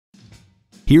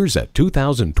Here's a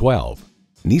 2012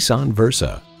 Nissan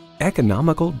Versa.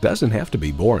 Economical doesn't have to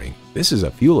be boring. This is a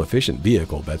fuel-efficient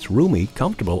vehicle that's roomy,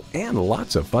 comfortable, and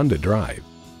lots of fun to drive.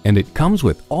 And it comes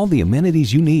with all the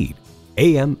amenities you need: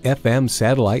 AM/FM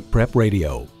satellite prep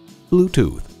radio,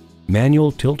 Bluetooth,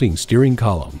 manual tilting steering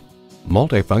column,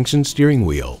 multifunction steering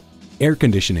wheel, air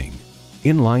conditioning,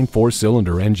 inline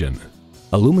 4-cylinder engine,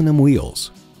 aluminum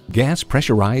wheels, gas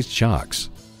pressurized shocks,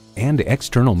 and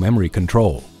external memory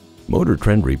control. Motor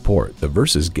Trend report the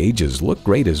Versa's gauges look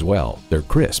great as well. They're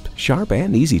crisp, sharp,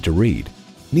 and easy to read.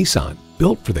 Nissan,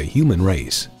 built for the human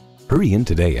race. Hurry in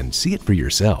today and see it for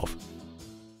yourself.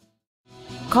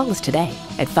 Call us today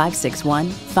at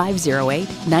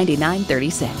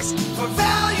 561-508-9936.